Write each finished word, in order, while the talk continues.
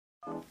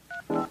Hey.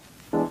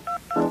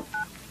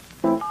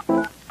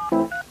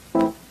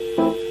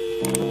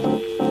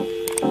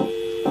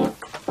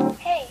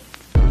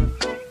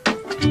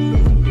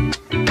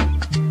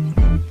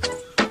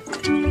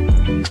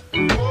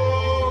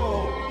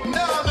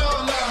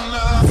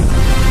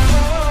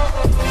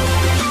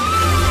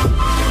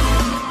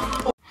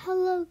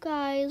 Hello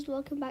guys,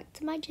 welcome back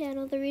to my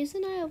channel. The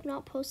reason I have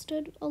not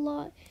posted a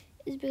lot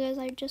is because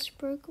I just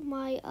broke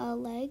my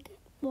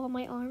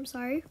my arm,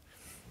 sorry.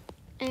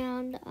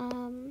 And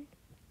so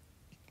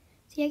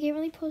yeah, I can't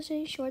really post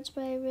any shorts,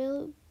 but I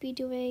will be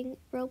doing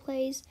role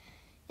plays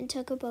in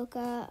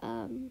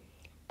TocaRoplay.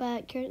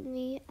 But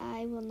currently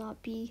I will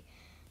not be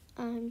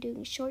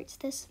doing shorts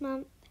this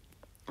month.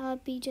 I'll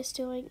be just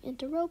doing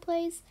into role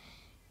plays.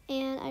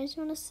 And I just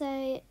want to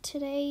say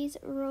today's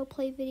role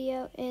play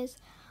video is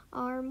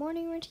our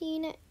morning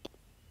routine.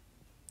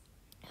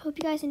 Hope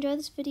you guys enjoyed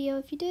this video.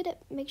 If you did,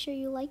 make sure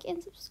you like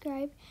and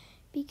subscribe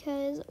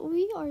because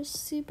we are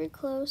super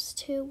close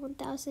to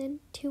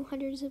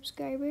 1,200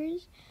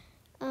 subscribers.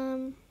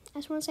 I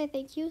just want to say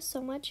thank you so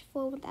much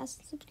for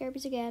 1,000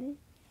 subscribers again.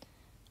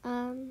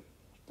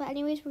 But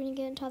anyways, we're going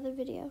to get into the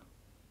video.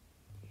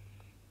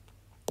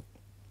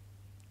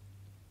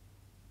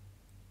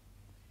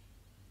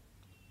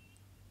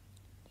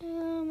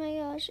 Oh my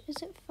gosh, is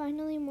it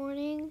finally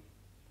morning?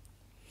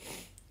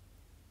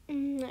 Oh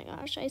my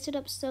gosh, I stayed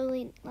up so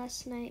late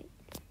last night.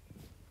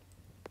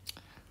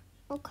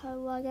 Okay,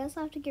 well I guess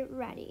I have to get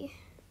ready.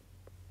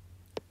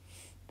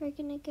 We're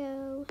gonna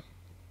go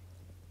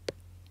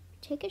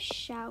take a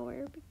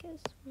shower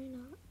because why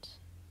not?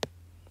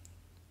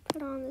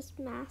 Put on this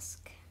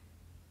mask.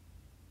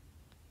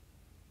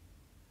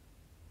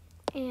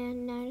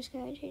 And now I just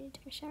gotta change into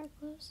my shower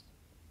clothes.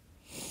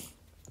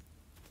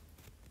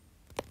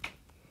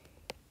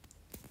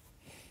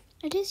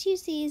 I just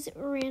use these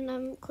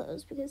random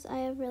clothes because I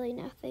have really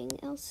nothing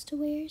else to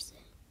wear. So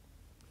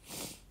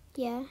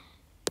yeah.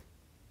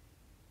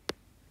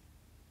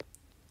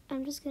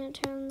 I'm just gonna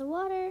turn on the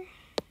water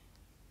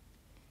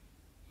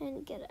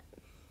and get it.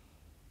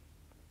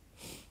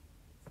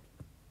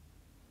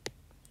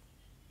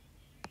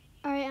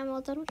 Alright, I'm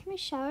all done with my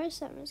shower,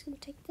 so I'm just gonna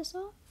take this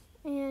off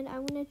and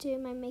I'm gonna do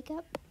my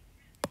makeup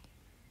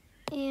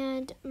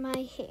and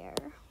my hair.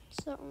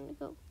 So I'm gonna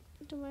go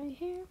do my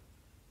hair.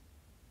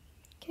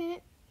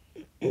 Okay.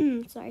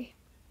 Sorry.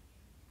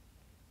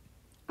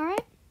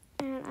 Alright,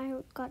 and I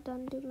got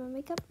done doing my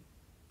makeup.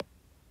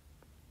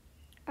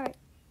 Alright,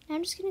 now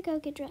I'm just gonna go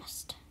get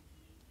dressed.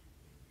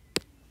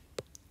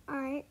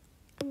 Alright,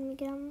 I'm gonna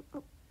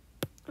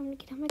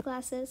get on my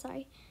glasses,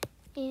 sorry.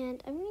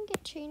 And I'm gonna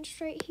get changed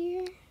right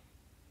here.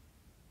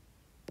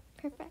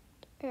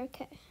 Perfect.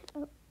 Okay.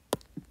 Oh.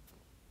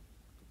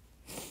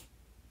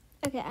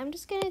 Okay, I'm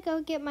just gonna go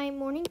get my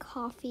morning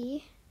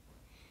coffee.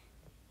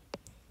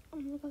 I'm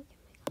gonna go get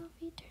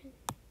my coffee.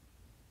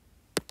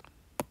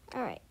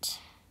 Alright.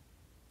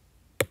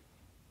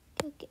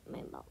 Go get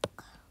my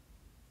milk.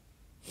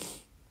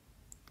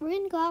 We're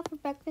gonna go out for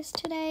breakfast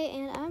today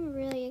and I'm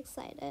really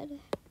excited.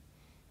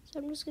 So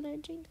I'm just gonna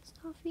drink this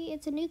coffee.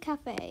 It's a new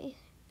cafe.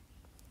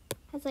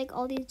 Has like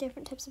all these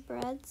different types of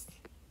breads.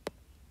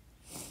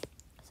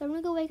 So I'm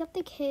gonna go wake up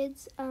the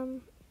kids.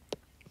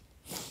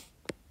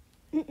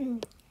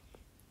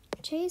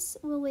 Chase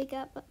will wake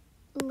up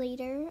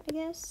later, I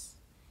guess.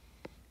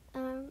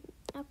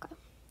 Okay.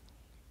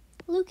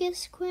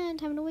 Lucas, Quinn,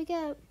 time to wake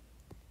up.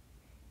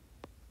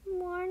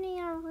 Morning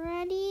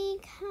already?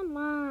 Come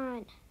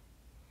on.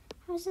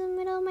 I was in the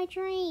middle of my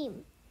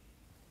dream.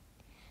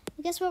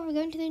 Well, guess what? We're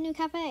going to the new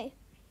cafe.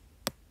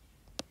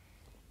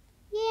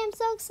 Yeah, I'm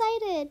so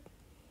excited.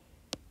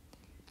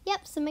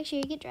 Yep, so make sure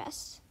you get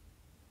dressed.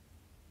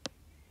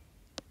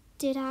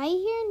 Did I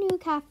hear new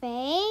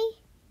cafe?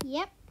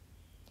 Yep.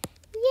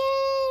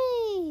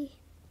 Yay!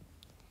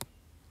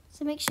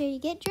 So make sure you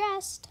get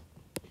dressed.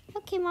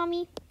 Okay,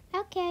 Mommy.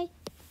 Okay.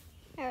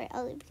 Alright,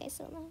 I'll leave you guys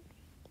alone.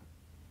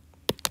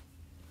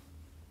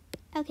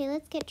 Okay,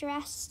 let's get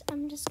dressed.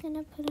 I'm just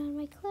gonna put on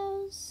my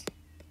clothes.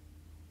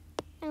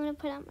 I'm gonna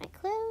put on my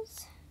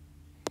clothes.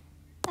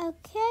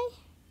 Okay,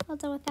 all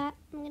done with that.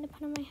 I'm gonna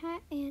put on my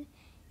hat and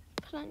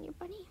put on your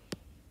bunny.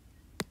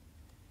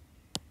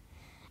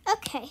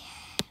 Okay,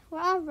 we're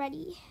all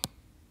ready.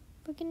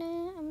 We're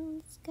gonna,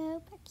 let's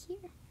go back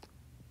here.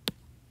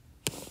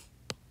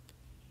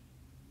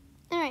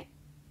 Alright.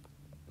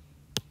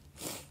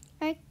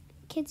 Alright,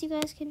 kids, you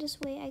guys can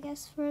just wait, I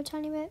guess, for a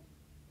tiny bit.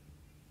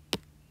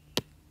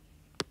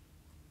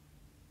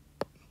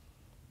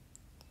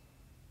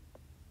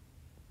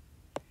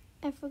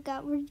 I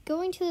forgot, we're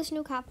going to this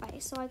new cafe,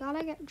 so I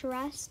gotta get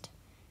dressed.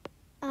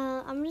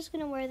 I'm just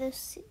gonna wear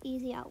this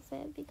easy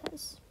outfit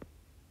because,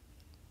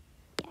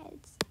 yeah,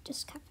 it's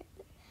just cafe.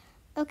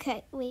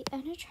 Okay, wait,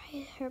 I'm gonna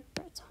try her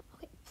birds on.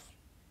 Okay.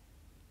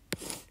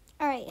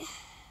 Alright,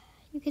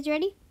 you kids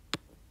ready?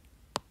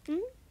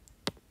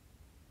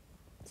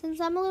 Since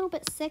I'm a little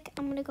bit sick,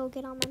 I'm gonna go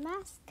get on my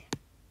mask.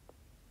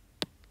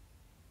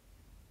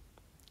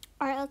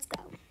 Alright, let's go.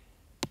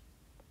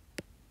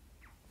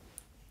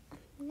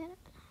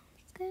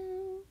 Let's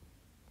go.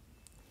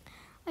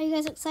 Are you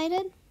guys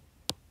excited?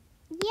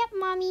 Yep,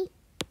 Mommy.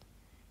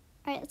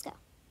 All right, let's go.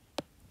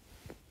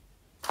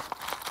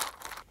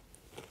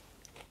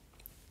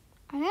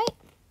 All right.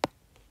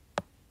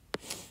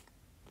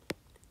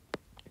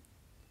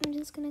 I'm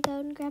just gonna go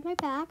and grab my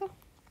bag.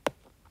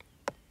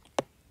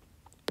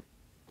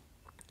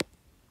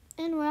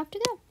 And we're off to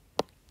go.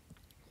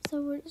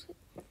 So we're just,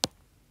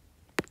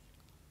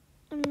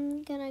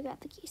 I'm gonna grab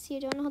the keys.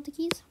 You don't hold the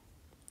keys?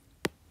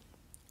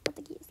 Hold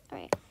the keys. All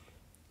right.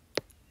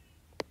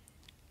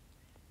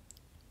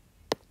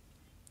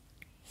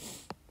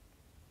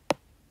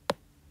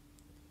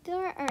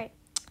 All right,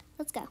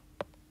 let's go.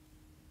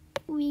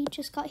 We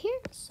just got here,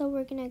 so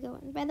we're gonna go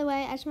in. By the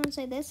way, I just want to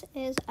say this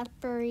is a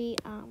furry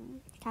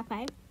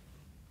cafe.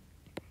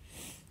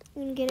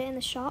 You can get it in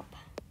the shop.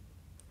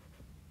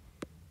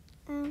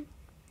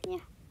 Yeah.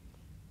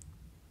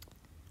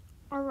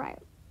 All right,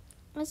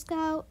 let's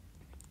go.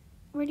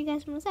 Where do you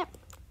guys want to sit?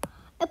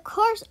 Of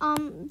course,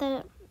 on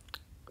the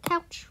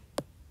couch.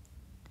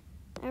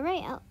 All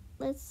right,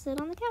 let's sit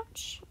on the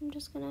couch. I'm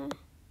just gonna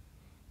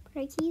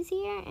put our keys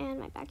here and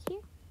my bag here.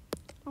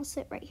 I'll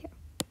sit right here.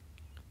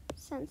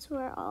 Since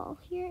we're all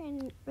here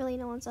and really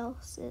no one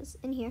else is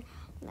in here,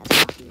 and that's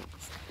not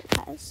nice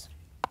because,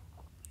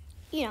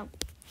 you know,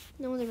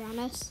 no one's around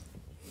us.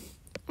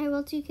 All right,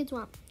 what do you kids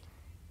want?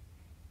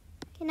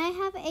 Can I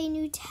have a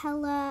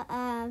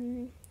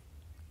Nutella,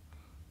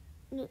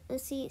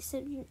 let's see,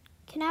 so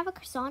can I have a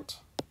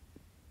croissant?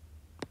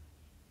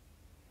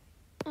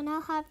 And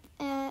I'll have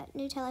a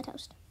Nutella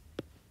toast.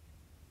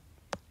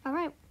 All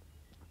right.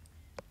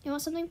 You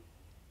want something?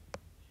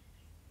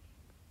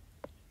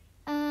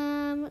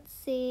 Let's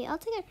see. I'll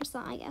take a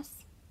croissant, I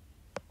guess.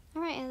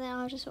 All right, and then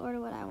I'll just order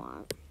what I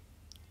want.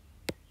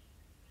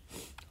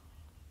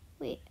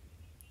 Wait.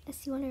 Let's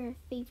see one of her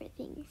favorite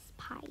things.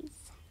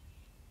 Pies.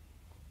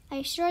 Are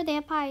you sure they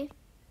have pie?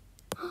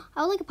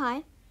 I would like a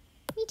pie.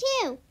 Me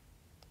too.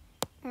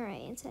 All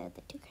right, instead of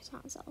the 2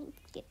 croissants, I'll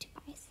get 2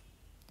 pies.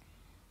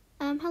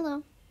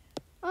 Hello.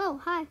 Oh,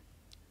 hi.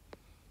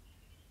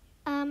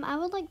 I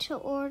would like to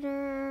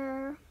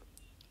order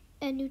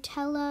a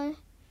Nutella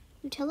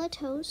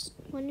toast,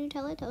 1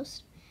 Nutella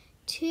toast,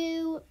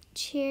 2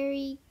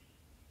 cherry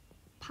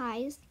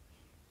pies,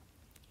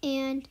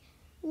 and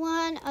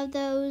 1 of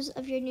those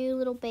of your new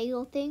little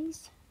bagel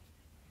things.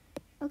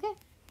 Okay.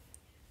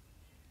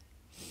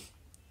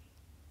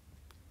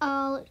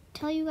 I'll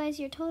tell you guys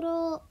your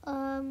total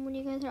when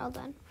you guys are all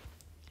done.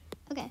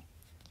 Okay.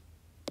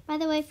 By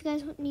the way, if you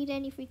guys need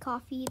any free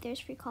coffee, there's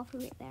free coffee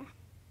right there.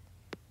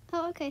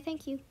 Oh, okay,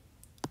 thank you.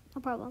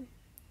 No problem.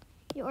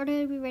 Your order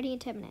will be ready in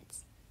 10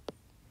 minutes.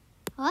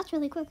 Oh, that's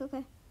really quick,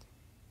 okay.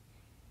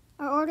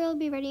 Our order will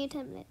be ready in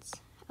 10 minutes.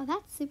 Oh,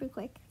 that's super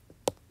quick.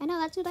 I know,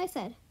 that's what I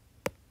said.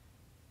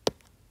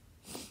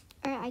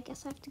 Alright, I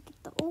guess I have to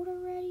get the order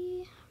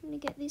ready. I'm gonna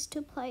get these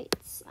 2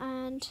 plates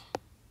and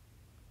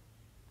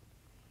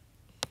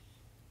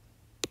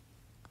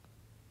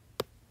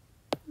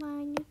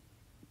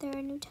their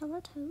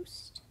Nutella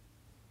toast.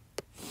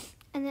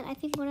 And then I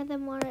think one of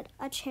them wanted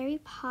a cherry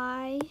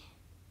pie.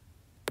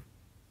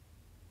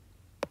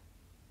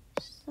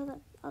 So that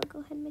I'll go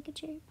ahead and make a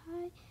cherry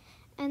pie.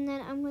 And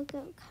then I'm gonna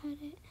go cut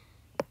it.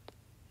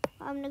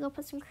 I'm gonna go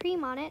put some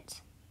cream on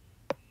it.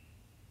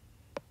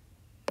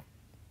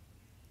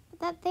 Put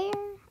that there.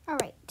 All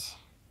right.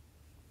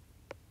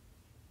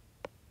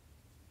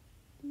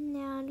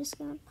 Now I'm just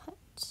gonna put.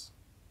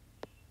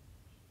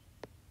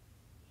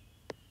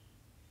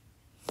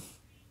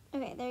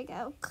 Okay, there you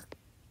go.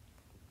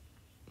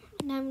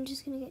 Now I'm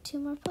just gonna get 2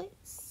 more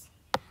plates.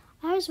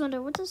 I always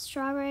wonder what does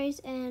strawberries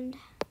and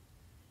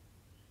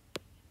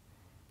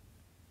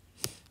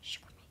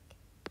sugar make?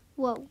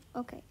 Whoa,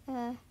 okay.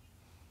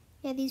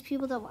 Yeah, these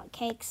people don't want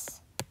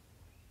cakes.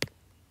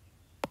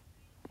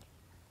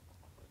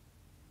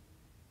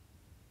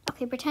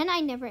 Okay, pretend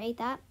I never ate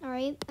that,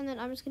 alright? And then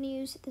I'm just gonna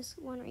use this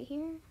one right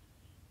here.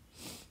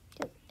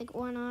 Like,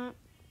 why not?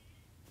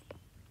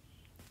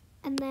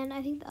 And then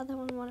I think the other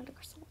one wanted a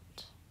croissant.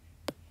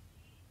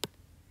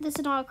 This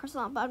is not a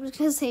croissant, but I'm just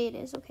gonna say it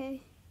is,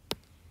 okay?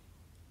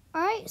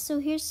 Alright, so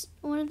here's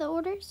one of the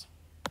orders.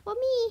 Well,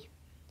 me.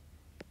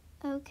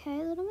 Okay,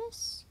 little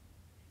miss.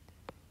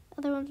 The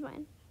other one's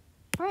mine.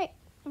 Alright,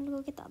 I'm gonna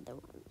go get the other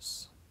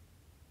ones.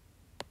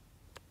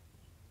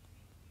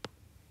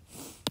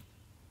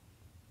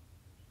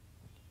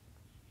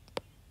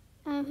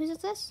 Whose is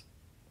this?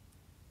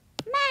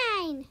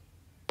 Mine!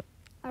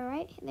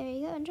 Alright, there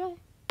you go, enjoy.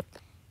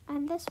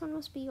 And this one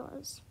must be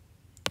yours.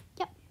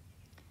 Yep.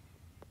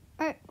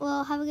 Alright,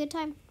 well, have a good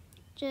time.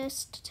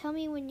 Just tell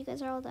me when you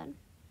guys are all done.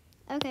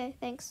 Okay,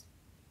 thanks.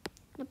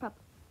 No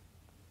problem.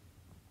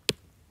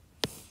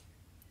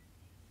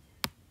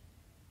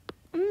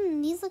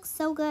 These look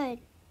so good.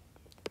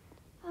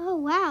 Oh,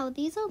 wow,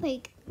 these are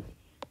like,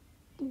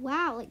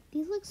 wow, like,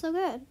 these look so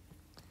good.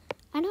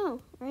 I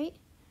know, right?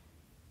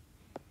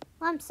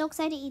 Well, I'm so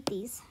excited to eat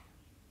these.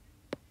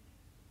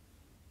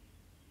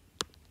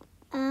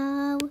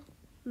 Oh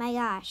my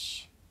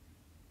gosh.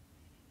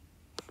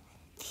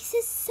 This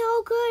is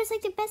so good. It's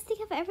like the best thing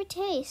I've ever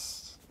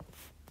tasted.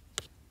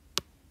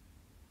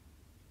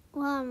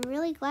 Well, I'm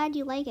really glad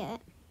you like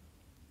it.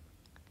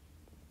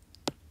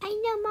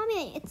 I know,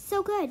 Mommy, it's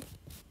so good.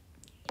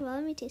 Okay, well,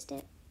 let me taste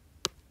it.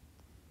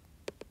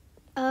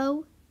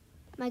 Oh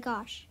my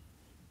gosh.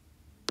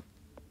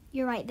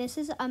 You're right, this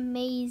is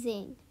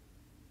amazing.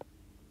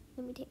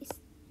 Let me taste.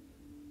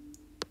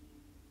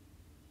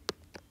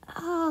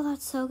 Oh,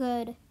 that's so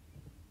good.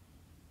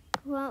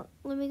 Well,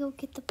 let me go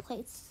get the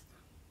plates.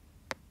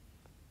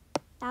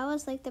 That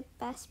was like the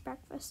best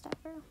breakfast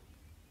ever.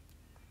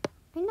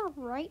 I know,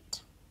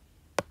 right?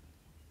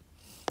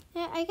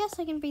 Yeah, I guess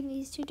I can bring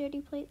these 2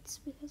 dirty plates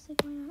because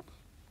like why not?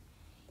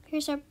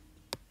 Here's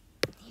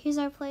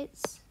our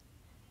plates.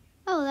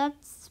 Oh,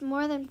 that's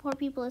more than 4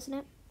 people, isn't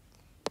it?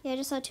 Yeah, I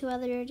just saw 2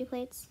 other dirty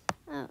plates.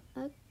 Oh,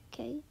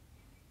 okay.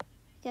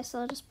 Guess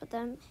I'll just put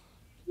them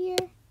here.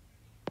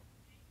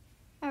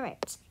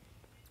 Alright.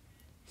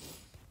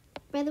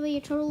 By the way, your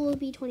total will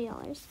be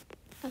 $20.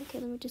 Okay,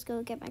 let me just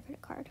go get my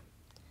credit card.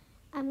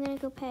 I'm gonna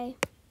go pay.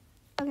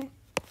 Okay.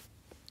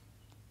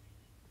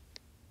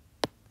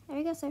 There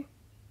you go, sir.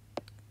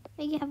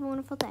 Thank you. Have a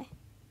wonderful day.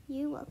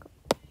 You're welcome.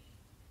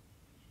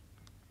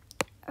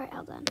 Alright,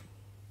 all done.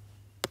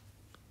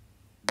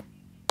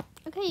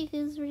 Okay, you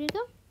guys ready to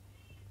go?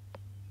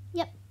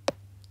 Yep.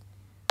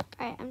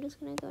 Alright, I'm just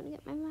gonna go and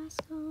get my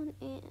mask on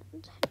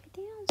and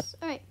everything else.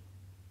 Alright.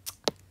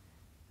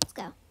 Let's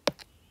go.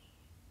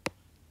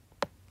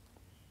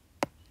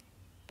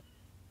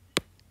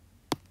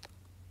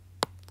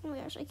 Oh my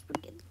gosh, I keep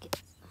forgetting the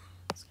kids.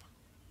 Let's go.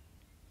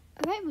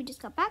 Alright, we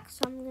just got back,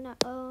 so I'm gonna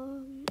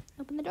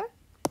open the door.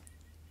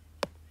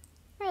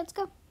 Alright, let's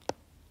go.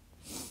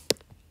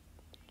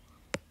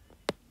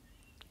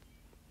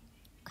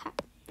 Okay,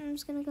 I'm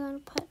just gonna go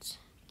and put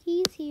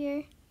keys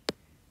here.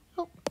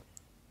 Oh.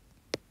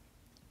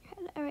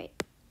 Alright,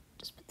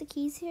 just put the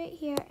keys right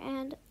here,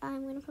 and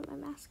I'm gonna put my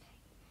mask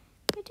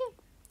here too.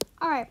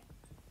 Alright.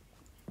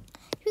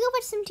 Should we go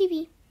watch some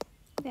TV?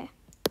 Okay.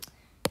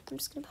 I'm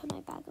just gonna put my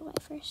bag away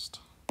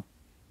first.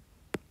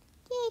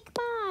 Yay,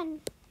 come on.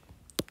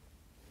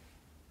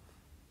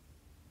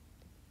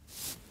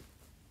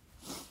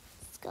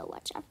 Let's go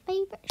watch our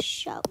favorite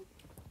show.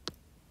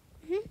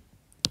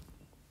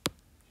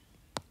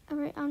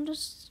 Alright, I'm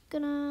just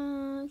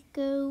gonna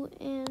go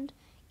and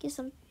get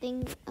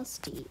something else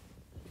to eat.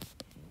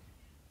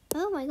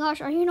 Oh my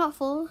gosh, are you not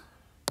full?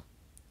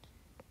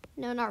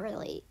 No, not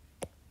really.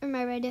 Am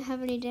I ready to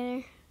have any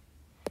dinner?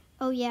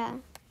 Oh yeah.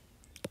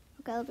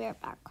 Okay, I'll be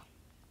right back.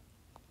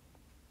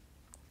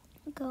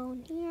 Go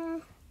in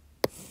here.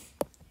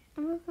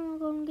 I'm just gonna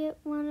go and get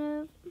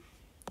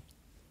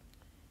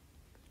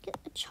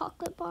a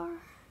chocolate bar.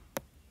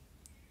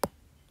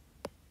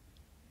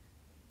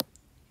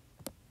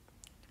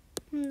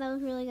 That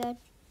was really good.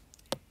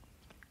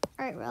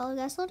 Alright, well, I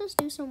guess I'll just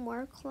do some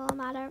work while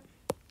I'm at it.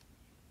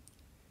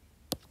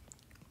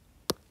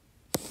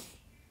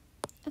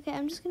 Okay,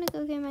 I'm just gonna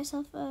go get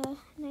myself a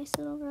nice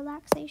little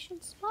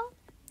relaxation spot.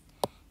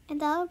 And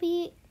that'll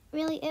be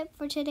really it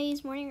for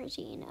today's morning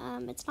routine.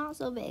 It's not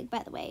so big,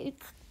 by the way.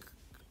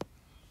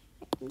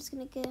 I'm just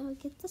gonna go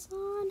get this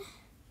on.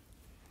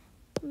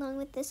 Along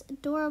with this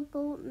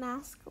adorable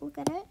mask. Look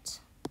at it.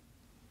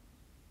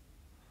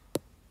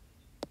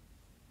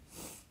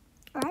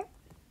 Alright.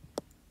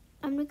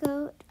 I'm gonna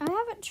go. I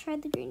haven't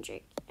tried the green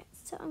drink yet,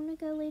 so I'm gonna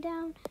go lay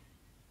down.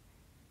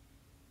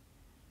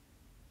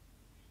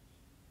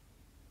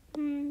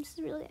 This is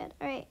really good.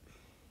 Alright.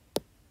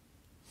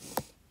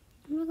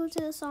 I'm gonna go to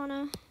the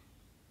sauna.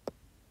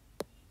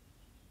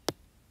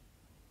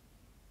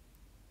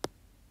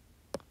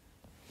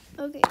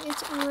 Okay,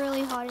 it's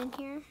really hot in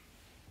here.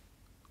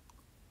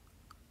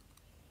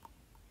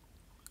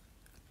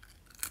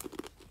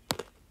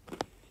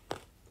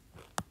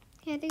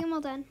 Okay, I think I'm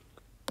all done.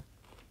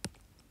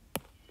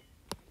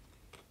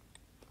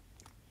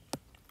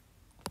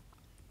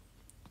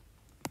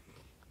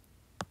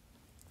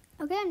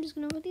 Okay, I'm just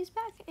gonna put these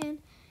back and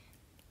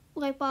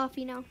wipe off,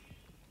 you know,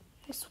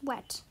 the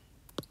sweat.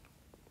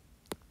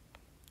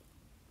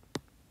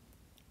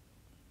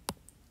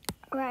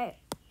 Right.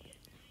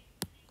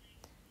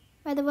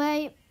 By the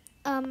way,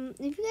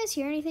 if you guys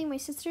hear anything, my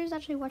sister is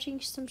actually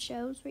watching some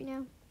shows right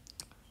now.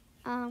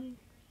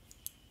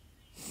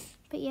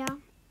 But yeah, I'm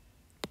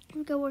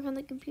gonna go work on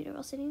the computer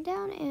while sitting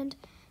down, and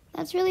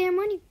that's really our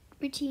morning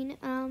routine.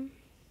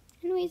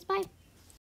 Anyways, bye.